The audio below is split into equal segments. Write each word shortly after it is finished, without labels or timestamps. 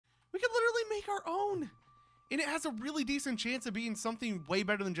make our own. And it has a really decent chance of being something way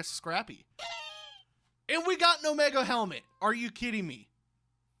better than just scrappy. And we got an Omega helmet. Are you kidding me?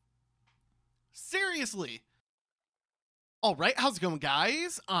 Seriously. Alright, how's it going,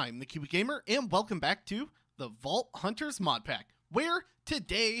 guys? I'm the Kiwi Gamer, and welcome back to the Vault Hunters Modpack, where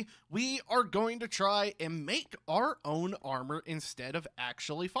today we are going to try and make our own armor instead of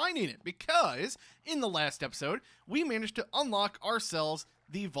actually finding it. Because in the last episode, we managed to unlock ourselves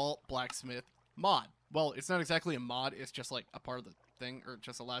the Vault Blacksmith mod. Well, it's not exactly a mod, it's just like a part of the thing, or it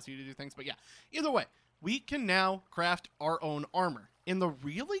just allows you to do things. But yeah, either way, we can now craft our own armor. And the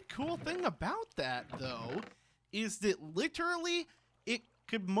really cool thing about that, though, is that literally it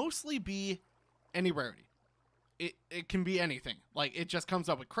could mostly be any rarity. It can be anything. Like, it just comes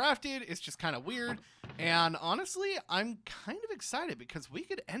up with crafted, it's just kind of weird. And honestly, I'm kind of excited because we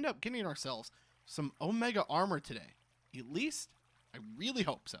could end up getting ourselves some Omega armor today. At least, I really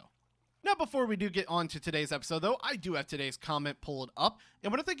hope so. Now, before we do get on to today's episode, though, I do have today's comment pulled up. And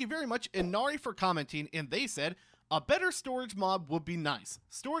I want to thank you very much, Inari, for commenting. And they said, a better storage mod would be nice.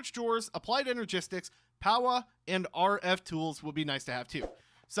 Storage drawers, applied energistics, power, and RF tools would be nice to have too.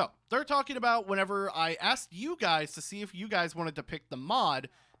 So, they're talking about whenever I asked you guys to see if you guys wanted to pick the mod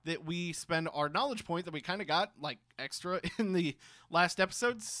that we spend our knowledge point that we kind of got, like, extra in the last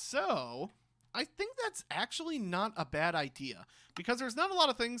episode. So, I think that's actually not a bad idea, because there's not a lot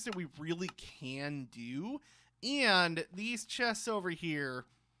of things that we really can do, and these chests over here,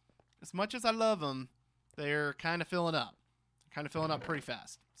 as much as I love them, they're kind of filling up. Kind of filling up pretty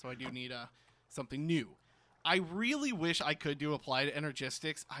fast, so I do need something new. I really wish I could do applied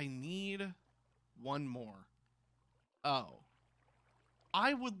energistics. I need one more. Oh.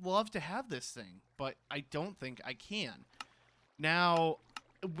 I would love to have this thing, but I don't think I can. Now,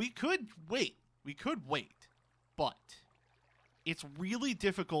 we could wait. We could wait, but it's really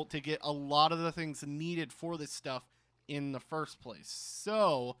difficult to get a lot of the things needed for this stuff in the first place.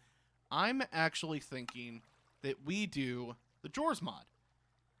 So, I'm actually thinking that we do the drawers mod.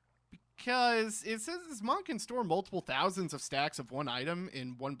 Because it says this mod can store multiple thousands of stacks of one item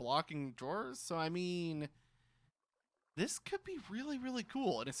in one blocking drawers. So, I mean, this could be really, really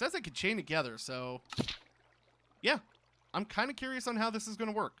cool. And it says it could chain together. So, yeah, I'm kind of curious on how this is going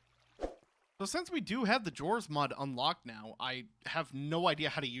to work. So, since we do have the drawers mod unlocked now, I have no idea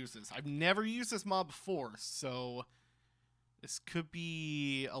how to use this. I've never used this mod before. So, this could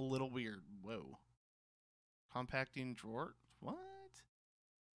be a little weird. Whoa. Compacting drawer? What?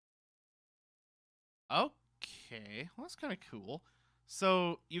 Okay, well, that's kind of cool.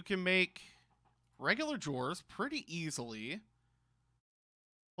 So you can make regular drawers pretty easily.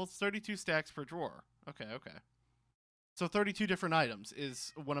 Well, it's 32 stacks per drawer. Okay. So 32 different items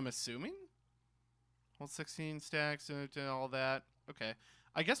is what I'm assuming? Well, 16 stacks and all that. Okay.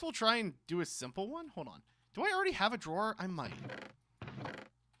 I guess we'll try and do a simple one. Hold on. Do I already have a drawer? I might.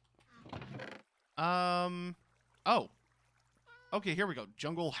 Oh. Okay, here we go.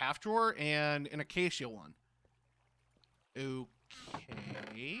 Jungle half drawer and an acacia one.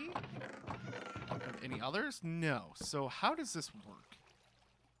 Okay. Any others? No. So how does this work?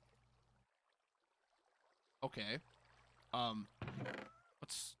 Okay.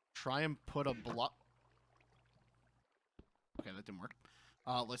 Let's try and put a block. Okay, that didn't work.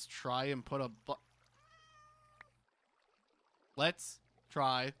 Let's try and put a Let's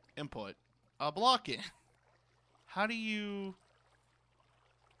try and put a block in. How do you...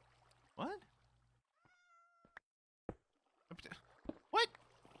 What? What?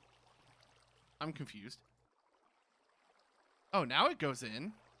 I'm confused. Oh, now it goes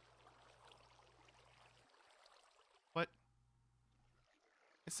in. What?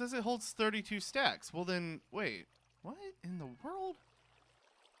 It says it holds 32 stacks. Well then, wait. What in the world?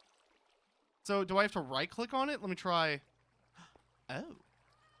 So, do I have to right-click on it? Let me try... Oh.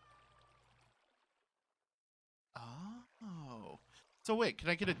 Oh. So wait, can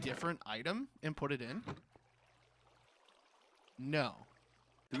I get a different item and put it in? No.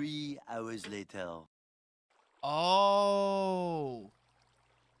 3 hours later. Oh.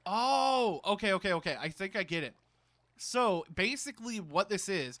 Oh, okay. I think I get it. So basically what this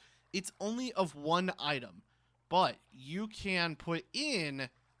is, it's only of one item, but you can put in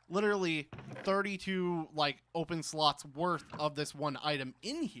literally 32 like open slots worth of this one item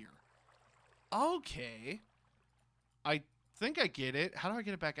in here. Okay. I think I get it. How do I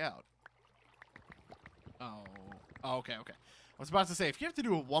get it back out? Oh, okay. I was about to say, if you have to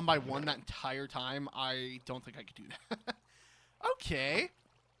do a 1x1 that entire time, I don't think I could do that. Okay.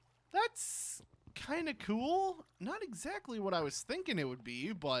 That's kind of cool. Not exactly what I was thinking it would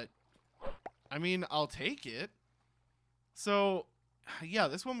be, but I mean, I'll take it. So, Yeah,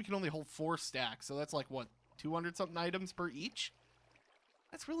 this one we can only hold 4 stacks, so that's like, what, 200 something items per each?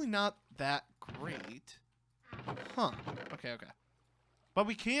 That's really not that great. Huh. Okay, okay. But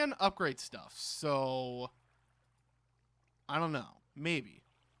we can upgrade stuff, so I don't know. Maybe.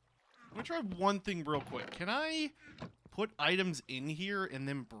 I'm gonna try one thing real quick. Can I put items in here and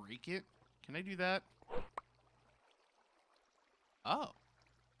then break it? Can I do that? Oh,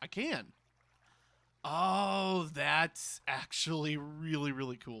 I can. Oh, that's actually really,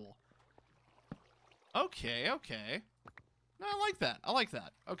 really cool. Okay, okay. No, I like that. I like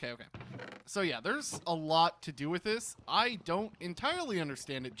that. Okay, okay. So yeah, there's a lot to do with this. I don't entirely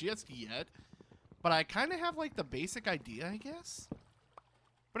understand it just yet, but I kind of have like the basic idea, I guess.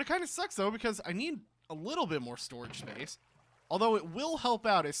 But it kind of sucks though, because I need a little bit more storage space. Although it will help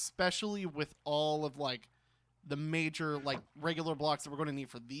out, especially with all of like the major like regular blocks that we're going to need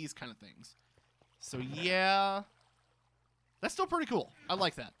for these kind of things. So yeah, that's still pretty cool. I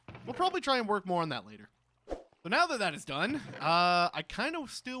like that. We'll probably try and work more on that later. So now that that is done, I kind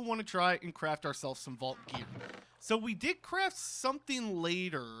of still want to try and craft ourselves some vault gear. So we did craft something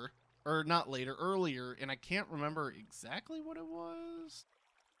later, or not later, earlier, and I can't remember exactly what it was.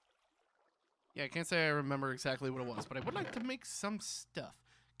 Yeah, I can't say I remember exactly what it was, but I would like to make some stuff.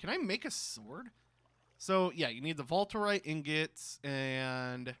 Can I make a sword? So yeah, you need the vaulterite ingots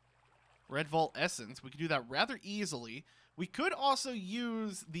and red vault essence. We could do that rather easily. We could also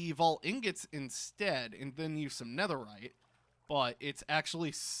use the vault ingots instead and then use some netherite, but it's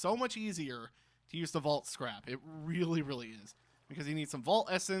actually so much easier to use the vault scrap. It really, really is. Because you need some vault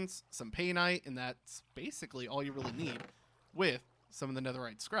essence, some painite, and that's basically all you really need with some of the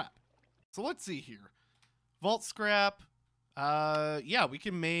netherite scrap. So let's see here. Vault scrap. Yeah, we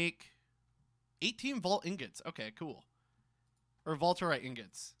can make 18 vault ingots. Okay, cool. Or vaulterite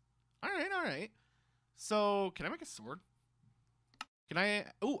ingots. All right, all right. So, can I make a sword? Can I?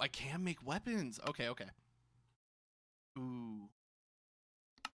 Oh, I can make weapons. Okay, okay. Ooh.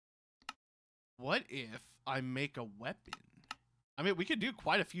 What if I make a weapon? I mean, we could do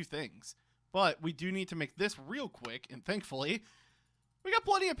quite a few things, but we do need to make this real quick, and thankfully, we got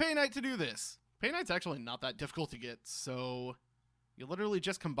plenty of painite to do this. Painite's actually not that difficult to get, so you literally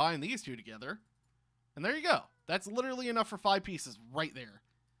just combine these two together, and there you go. That's literally enough for 5 pieces right there.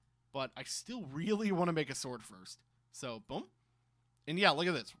 But I still really want to make a sword first. So, boom. And yeah, look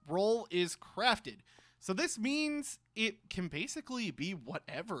at this. Roll is crafted. So this means it can basically be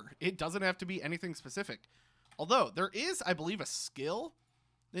whatever. It doesn't have to be anything specific. Although, there is, I believe, a skill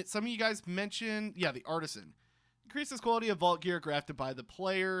that some of you guys mentioned. Yeah, the artisan. Increases quality of vault gear crafted by the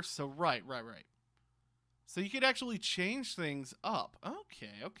player. So, right. So you could actually change things up.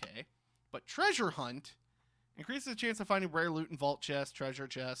 Okay, okay. But treasure hunt increases the chance of finding rare loot in vault chests, treasure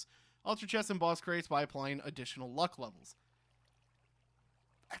chests, ultra chests, and boss crates by applying additional luck levels.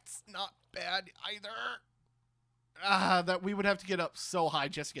 That's not bad either. That we would have to get up so high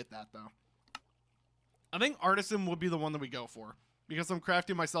just to get that, though. I think artisan would be the one that we go for, because I'm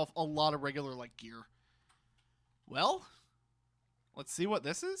crafting myself a lot of regular, like, gear. Well, let's see what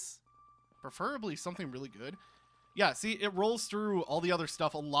this is. Preferably something really good. Yeah, see, it rolls through all the other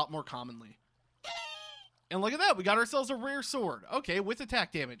stuff a lot more commonly. And look at that, we got ourselves a rare sword. Okay, with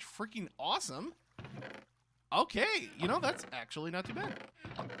attack damage. Freaking awesome. Okay, you know, that's actually not too bad.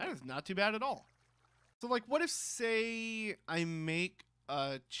 That is not too bad at all. So, like, what if, say, I make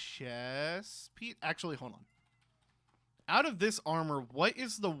a chest piece? Actually, hold on. Out of this armor, what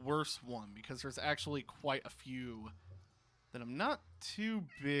is the worst one? Because there's actually quite a few that I'm not too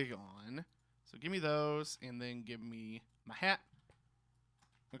big on. So give me those, and then give me my hat.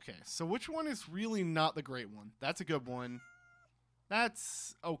 Okay, so which one is really not the great one? That's a good one.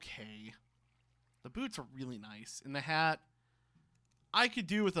 That's okay. The boots are really nice. And the hat, I could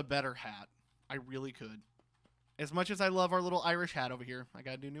do with a better hat. I really could. As much as I love our little Irish hat over here, I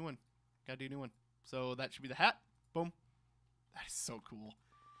gotta do a new one. Gotta do a new one. So that should be the hat. Boom. That is so cool.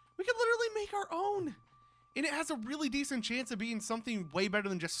 We could literally make our own. And it has a really decent chance of being something way better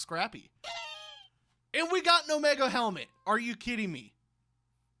than just scrappy. And we got an Omega helmet. Are you kidding me?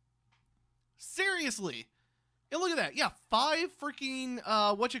 Seriously. And look at that. Yeah, 5 freaking,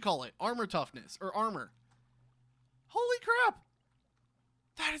 armor toughness, or armor. Holy crap.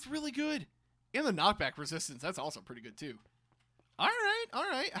 That is really good. And the knockback resistance, that's also pretty good too. All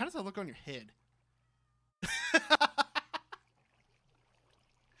right. How does that look on your head?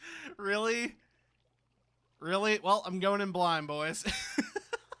 Really? Really? Well, I'm going in blind, boys.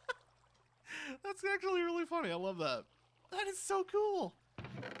 That's actually really funny. I love that. That is so cool.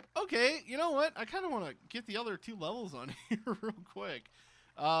 Okay, you know what? I kind of want to get the other 2 levels on here real quick.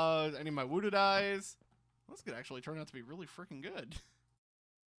 I need my wounded eyes. This could actually turn out to be really freaking good.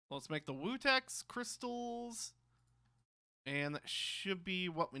 Let's make the Wutex crystals. And that should be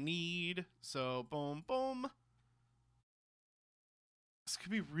what we need. So, boom, boom. This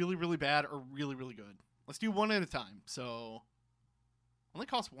could be really, really bad or really, really good. Let's do one at a time. So, only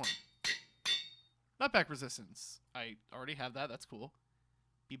costs one. Knockback resistance. I already have that. That's cool.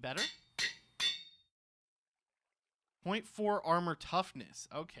 Be better. 0.4 armor toughness.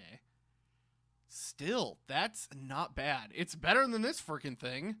 Okay. Still, that's not bad. It's better than this freaking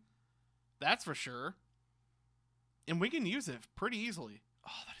thing. That's for sure. And we can use it pretty easily.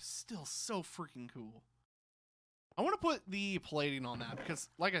 Oh, that is still so freaking cool. I want to put the plating on that because,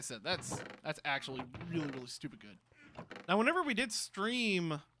 like I said, that's actually really, really stupid good. Now, whenever we did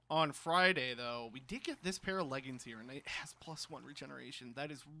stream on Friday, though, we did get this pair of leggings here, and it has +1 regeneration.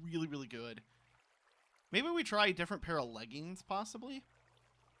 That is really, really good. Maybe we try a different pair of leggings, possibly?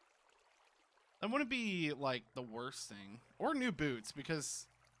 That wouldn't be, like, the worst thing. Or new boots, because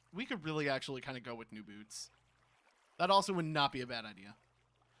we could really actually kind of go with new boots. That also would not be a bad idea.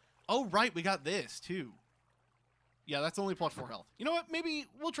 Oh, right, we got this, too. Yeah, that's only +4 health. You know what? Maybe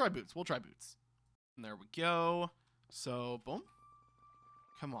we'll try boots. We'll try boots. And there we go. So, boom.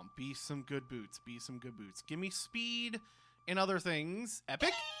 Come on, be some good boots. Be some good boots. Give me speed and other things.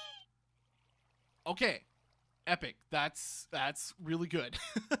 Epic? Okay. Epic. That's really good.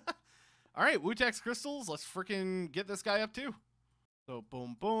 All right, Wutex crystals. Let's freaking get this guy up, too. So,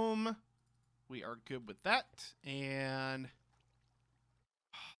 boom, boom. We are good with that. And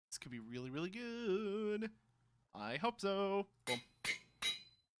this could be really, really good. I hope so. Boom.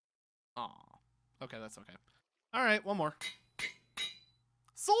 Aw. Okay, that's okay. All right, one more.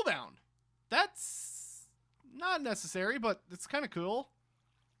 Soulbound. That's not necessary, but it's kind of cool.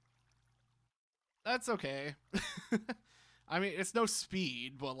 That's okay. I mean, it's no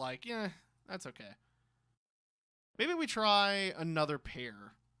speed, but like, yeah, that's okay. Maybe we try another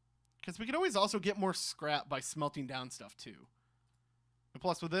pair. Because we could always also get more scrap by smelting down stuff, too. And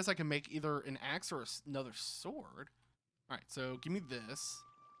plus, with this, I can make either an axe or another sword. All right, so give me this.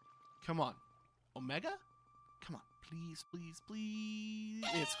 Come on. Omega? Come on. Please, please, please.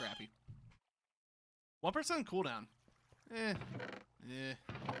 It's scrappy. 1% cooldown.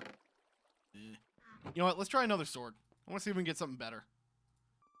 You know what? Let's try another sword. I want to see if we can get something better.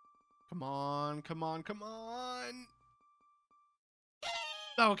 Come on, come on, come on.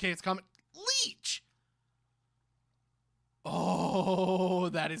 Okay, it's coming. Leech! Oh,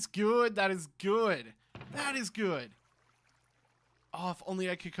 that is good. That is good. That is good. Oh, if only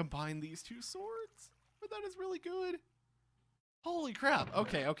I could combine these two swords. But that is really good. Holy crap.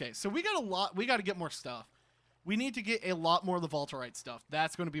 Okay, okay. So we got a lot. We got to get more stuff. We need to get a lot more of the Vaulterite stuff.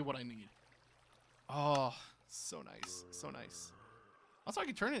 That's going to be what I need. Oh, so nice. So nice. Also, I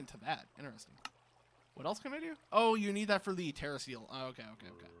can turn it into that. Interesting. What else can I do? Oh, you need that for the Terra Seal. Oh, okay, okay,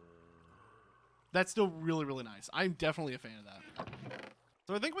 okay. That's still really, really nice. I'm definitely a fan of that.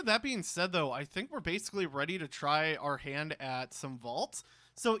 So I think with that being said, though, I think we're basically ready to try our hand at some vaults.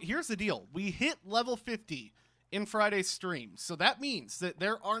 So here's the deal. We hit level 50 in Friday's stream. So that means that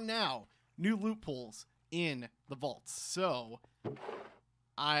there are now new loot pools in the vaults. So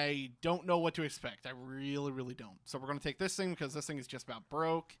I don't know what to expect. I really, really don't. So we're going to take this thing because this thing is just about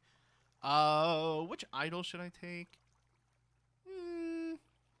broke. Which idol should I take?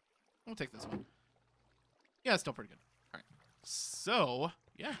 We'll take this one. Yeah, it's still pretty good. All right. So,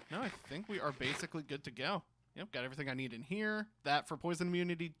 yeah, no, I think we are basically good to go. Yep, got everything I need in here. That for poison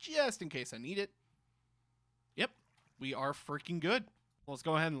immunity, just in case I need it. Yep, we are freaking good. Well, let's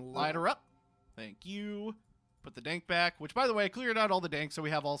go ahead and light her up. Thank you. Put the dank back, which, by the way, I cleared out all the dank, so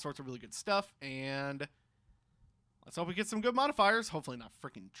we have all sorts of really good stuff. And let's hope we get some good modifiers. Hopefully not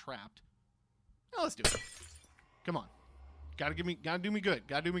freaking trapped. Now let's do it. Come on. Gotta do me good.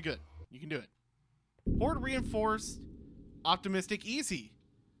 Gotta do me good. You can do it. Horde reinforced. Optimistic easy.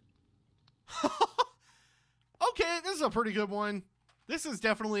 Okay, this is a pretty good one. This is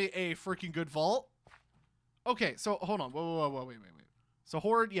definitely a freaking good vault. Okay, so hold on. Whoa, wait. So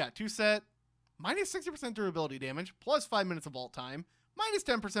Horde, yeah, 2 set. Minus 60% durability damage. Plus 5 minutes of vault time. Minus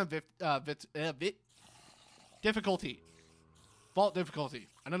 10% difficulty. Vault difficulty.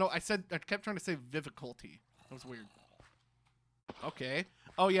 I don't know. I kept trying to say viviculty. That was weird. Okay.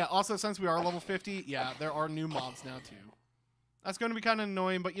 Oh, yeah. Also, since we are level 50, yeah, there are new mobs now, too. That's going to be kind of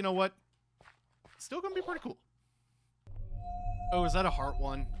annoying, but you know what? Still going to be pretty cool. Oh, is that a heart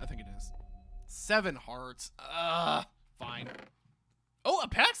one? I think it is. 7 hearts. Fine. Oh, a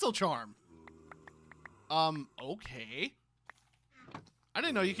Paxil Charm. Okay. I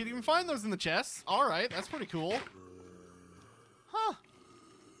didn't know you could even find those in the chests. All right, that's pretty cool. Huh.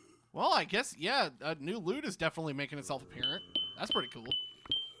 Well, I guess, yeah, new loot is definitely making itself apparent. That's pretty cool.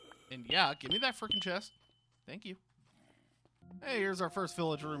 And yeah, give me that freaking chest. Thank you. Hey, here's our first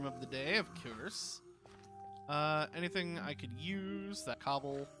village room of the day, of course. Anything I could use? That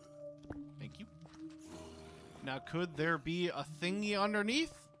cobble. Thank you. Now, could there be a thingy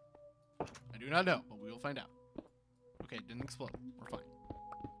underneath? I do not know, but we will find out. Okay, it didn't explode. We're fine.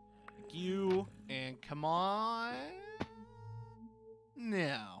 Thank you. And come on.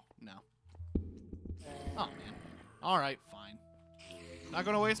 No. Oh, man. Alright, fine. Not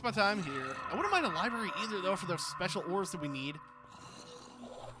gonna waste my time here. I wouldn't mind a library either, though, for those special ores that we need.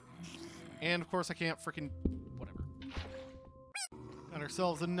 And, of course, I can't freaking... whatever. Got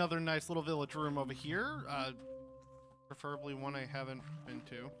ourselves another nice little village room over here. Preferably one I haven't been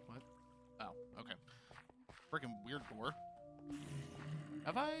to. What? Oh, okay. Freaking weird door.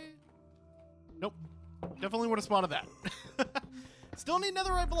 Have I? Nope. Definitely would have spotted that. Still need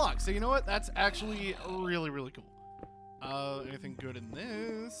netherite blocks, so you know what? That's actually really, really cool. Anything good in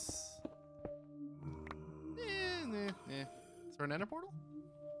this? Is there an ender portal?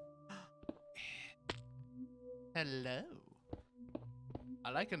 Hello.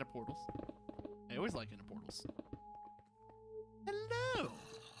 I like ender portals. I always like ender portals. Hello.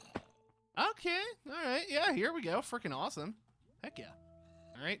 Okay. All right. Yeah, here we go. Freaking awesome. Heck yeah.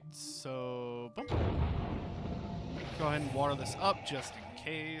 All right. So, boom. Go ahead and water this up just in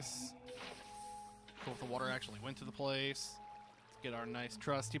case. Cool if the water actually went to the place. Let's get our nice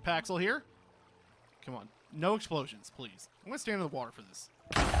trusty Paxel here. Come on. No explosions, please. I'm going to stand in the water for this.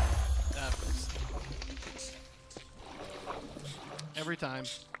 First. Every time.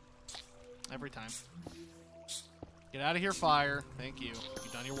 Every time. Get out of here, fire. Thank you.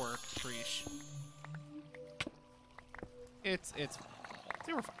 You've done your work. Preach. It's fine.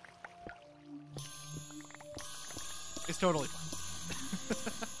 See, we're fine. It's totally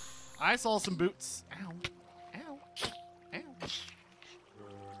fine. I saw some boots. Ow. Ow. Ow.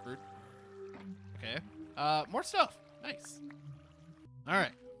 Rude. Okay. More stuff. Nice.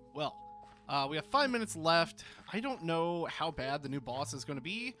 Alright. Well, we have 5 minutes left. I don't know how bad the new boss is going to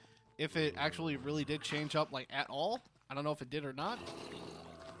be. If it actually really did change up, like, at all. I don't know if it did or not.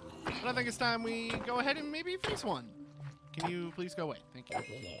 But I think it's time we go ahead and maybe face one. Can you please go away? Thank you.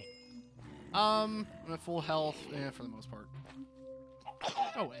 I'm at full health, for the most part.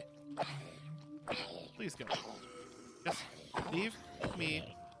 Go away. Please go. Just leave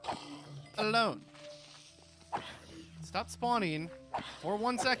me alone. Stop spawning for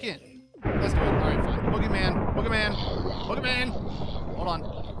 1 second. Let's do it. Alright, fine. Boogeyman. Boogeyman. Boogeyman. Hold on.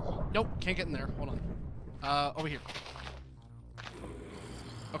 Nope, can't get in there. Hold on. Over here.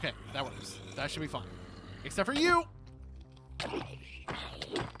 Okay, that works. That should be fine. Except for you!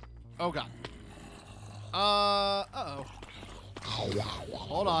 Oh, God. Uh-oh.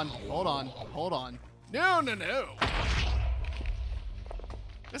 Hold on, hold on, hold on. No.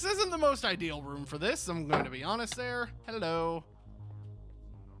 This isn't the most ideal room for this, I'm going to be honest there. Hello.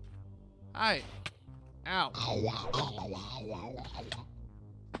 Hi. Ow.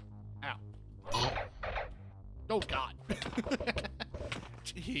 Ow. Oh, God.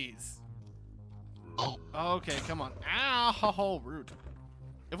 Jeez. Okay, come on. Ow, rude.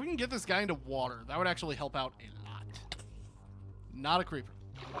 If we can get this guy into water, that would actually help out a lot. Not a creeper.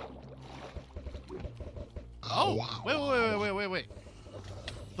 Oh, wait.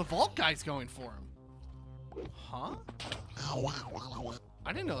 The vault guy's going for him. Huh?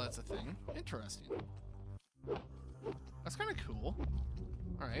 I didn't know that's a thing. Interesting. That's kind of cool.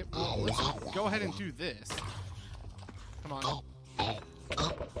 Alright, well, let's go ahead and do this. Come on.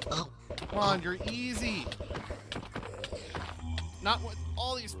 Come on, you're easy. Not with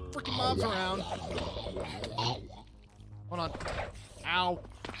all these freaking mobs around. Hold on. Ow.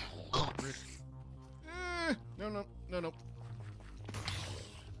 No.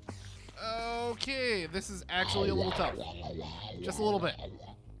 Okay, this is actually a little tough. Just a little bit.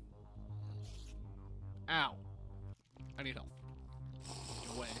 Ow. I need help.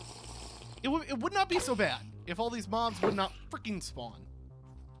 Get away. It would not be so bad if all these mobs would not freaking spawn.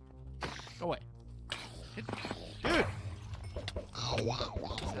 Go away. Dude.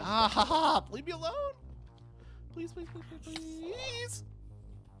 Stop. Leave me alone. Please.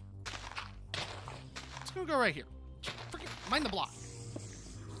 Just gonna go right here. Freaking mind the block.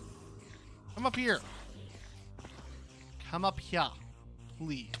 Come up here. Come up here.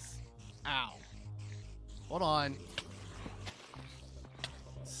 Please. Ow. Hold on.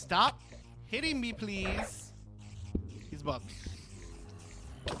 Stop hitting me, please. He's above me.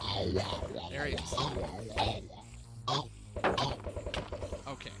 There he is.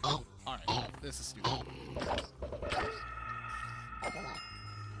 Okay. Alright. This is stupid.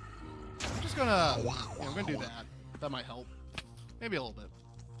 I'm just gonna... I'm gonna do that. That might help. Maybe a little bit.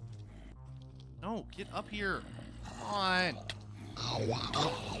 No, get up here. Come on. I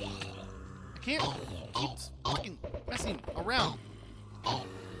can't keep fucking messing around.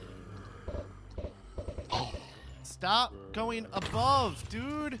 Stop going above,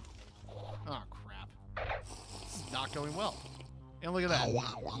 dude. Oh, crap. It's not going well. And look at that.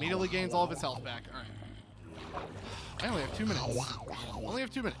 Immediately gains all of his health back. All right. I only have 2 minutes. Only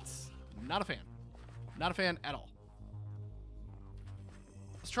have 2 minutes. Not a fan. Not a fan at all.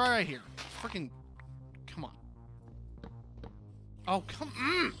 Let's try right here. Freaking. Come on. Oh, come.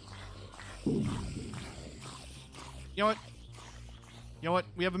 You know what? You know what?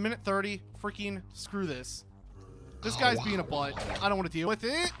 We have 1:30. Freaking screw this. This guy's being a butt. I don't want to deal with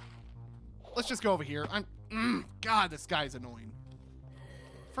it. Let's just go over here. God, this guy's annoying.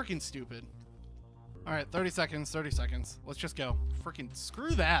 Freaking stupid. All right, 30 seconds, 30 seconds. Let's just go. Freaking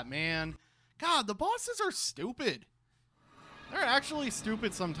screw that, man. God, the bosses are stupid. They're actually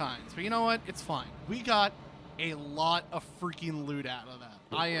stupid sometimes. But you know what? It's fine. We got a lot of freaking loot out of that.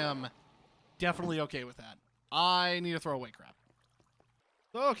 I am definitely okay with that. I need to throw away crap.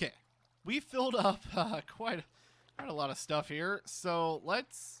 Okay. We filled up quite a lot of stuff here. So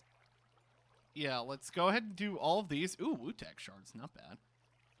let's go ahead and do all of these. Ooh, Wu-Tech shards, not bad.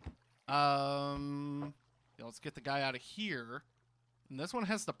 Yeah, let's get the guy out of here. And this one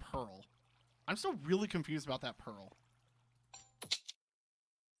has the pearl. I'm still really confused about that pearl.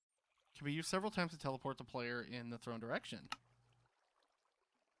 Can be used several times to teleport the player in the thrown direction.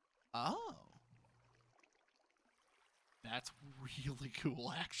 Oh. That's really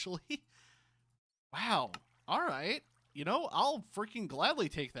cool, actually. Wow. All right. You know, I'll freaking gladly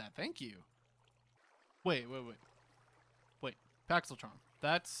take that. Thank you. Wait. Wait, Paxeltron.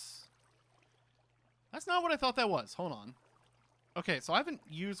 That's not what I thought that was. Hold on. Okay, so I haven't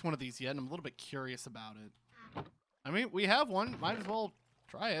used one of these yet, and I'm a little bit curious about it. I mean, we have one. Might as well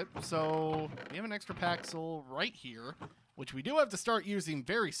try it. So we have an extra Paxel right here, which we do have to start using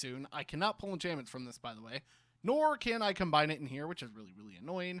very soon. I cannot pull enchantments from this, by the way. Nor can I combine it in here, which is really, really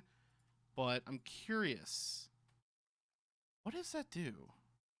annoying. But I'm curious. What does that do?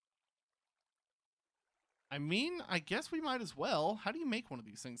 I mean, I guess we might as well. How do you make one of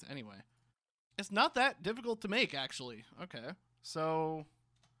these things anyway? It's not that difficult to make, actually. Okay, so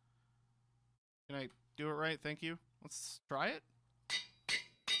can I do it right? Thank you. Let's try it.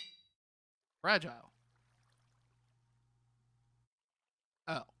 Fragile.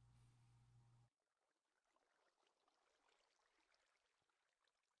 Oh.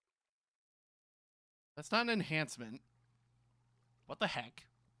 That's not an enhancement. What the heck?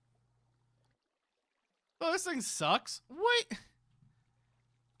 Oh, this thing sucks. Wait.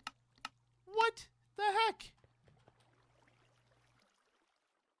 What the heck?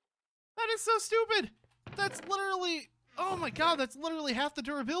 That is so stupid. That's literally, oh my god, that's literally half the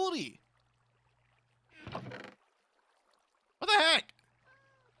durability. What the heck?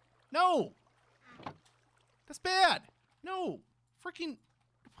 No. That's bad. No. Freaking,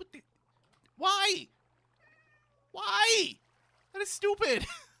 what the, why? Why? That is stupid.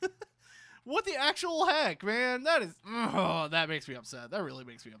 What the actual heck, man? That is, oh, that makes me upset. That really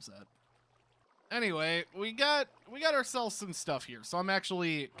makes me upset. Anyway, we got ourselves some stuff here, so I'm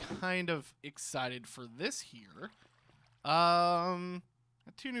actually kind of excited for this here.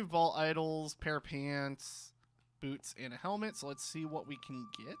 2 new vault idols, pair of pants, boots, and a helmet. So let's see what we can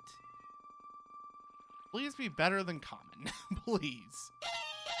get. Please be better than common, please.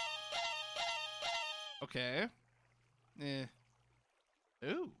 Okay. Ooh,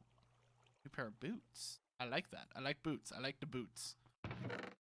 new pair of boots. I like that. I like boots. I like the boots.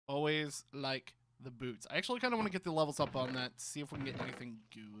 Always like the boots. I actually kind of want to get the levels up on that, see if we can get anything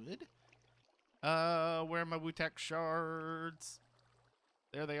good. Where are my Wu-Tech shards?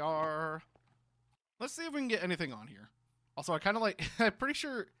 There they are. Let's see if we can get anything on here. Also, I kind of like, I'm pretty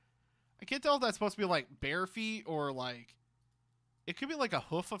sure, I can't tell if that's supposed to be like bare feet or like, it could be like a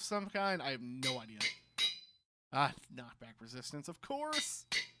hoof of some kind. I have no idea. Ah, knockback resistance, of course.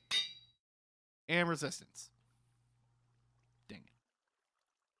 And resistance. Dang it.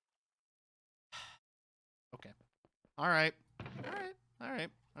 Okay. All right. All right.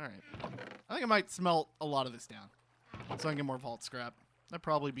 I think I might smelt a lot of this down so I can get more vault scrap. That'd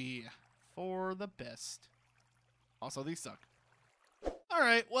probably be for the best. Also, these suck. All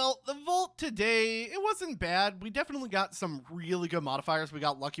right, well, the vault today, it wasn't bad. We definitely got some really good modifiers. We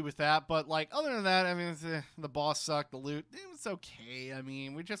got lucky with that, but like other than that, I mean, the boss sucked, the loot, it was okay. I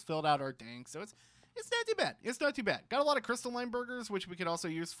mean, we just filled out our dank, so it's not too bad. It's not too bad. Got a lot of crystalline burgers, which we could also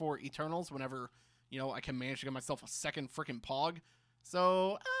use for Eternals whenever, you know, I can manage to get myself a second freaking pog.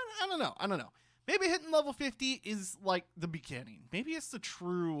 So, I don't know. Maybe hitting level 50 is like the beginning. Maybe it's the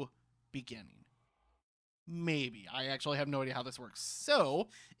true beginning. Maybe. I actually have no idea how this works. So,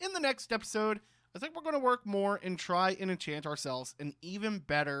 in the next episode, I think we're going to work more and try and enchant ourselves an even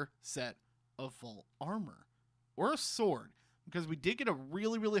better set of vault armor. Or a sword. Because we did get a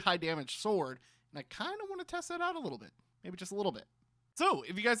really, really high damage sword, and I kind of want to test that out a little bit. Maybe just a little bit. So,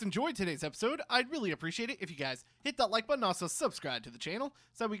 if you guys enjoyed today's episode, I'd really appreciate it if you guys hit that like button, also subscribe to the channel,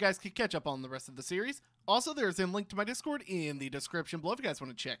 so we guys can catch up on the rest of the series. Also, there's a link to my Discord in the description below if you guys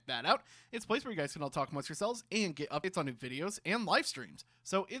want to check that out. It's a place where you guys can all talk amongst yourselves and get updates on new videos and live streams,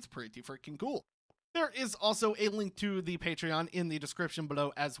 so it's pretty freaking cool. There is also a link to the Patreon in the description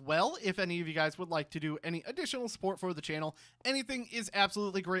below as well. If any of you guys would like to do any additional support for the channel, anything is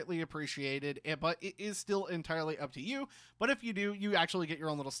absolutely greatly appreciated, but it is still entirely up to you. But if you do, you actually get your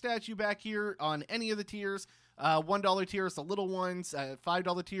own little statue back here on any of the tiers. $1 tier is the little ones,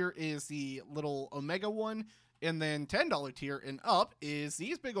 $5 tier is the little Omega one, and then $10 tier and up is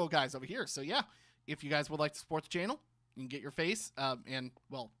these big old guys over here. So yeah, if you guys would like to support the channel, you can get your face and,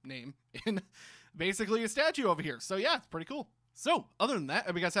 well, name in basically a statue over here. So yeah, it's pretty cool. So other than that, I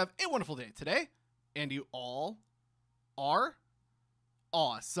hope you guys have a wonderful day today, and you all are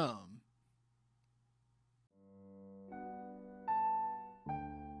awesome.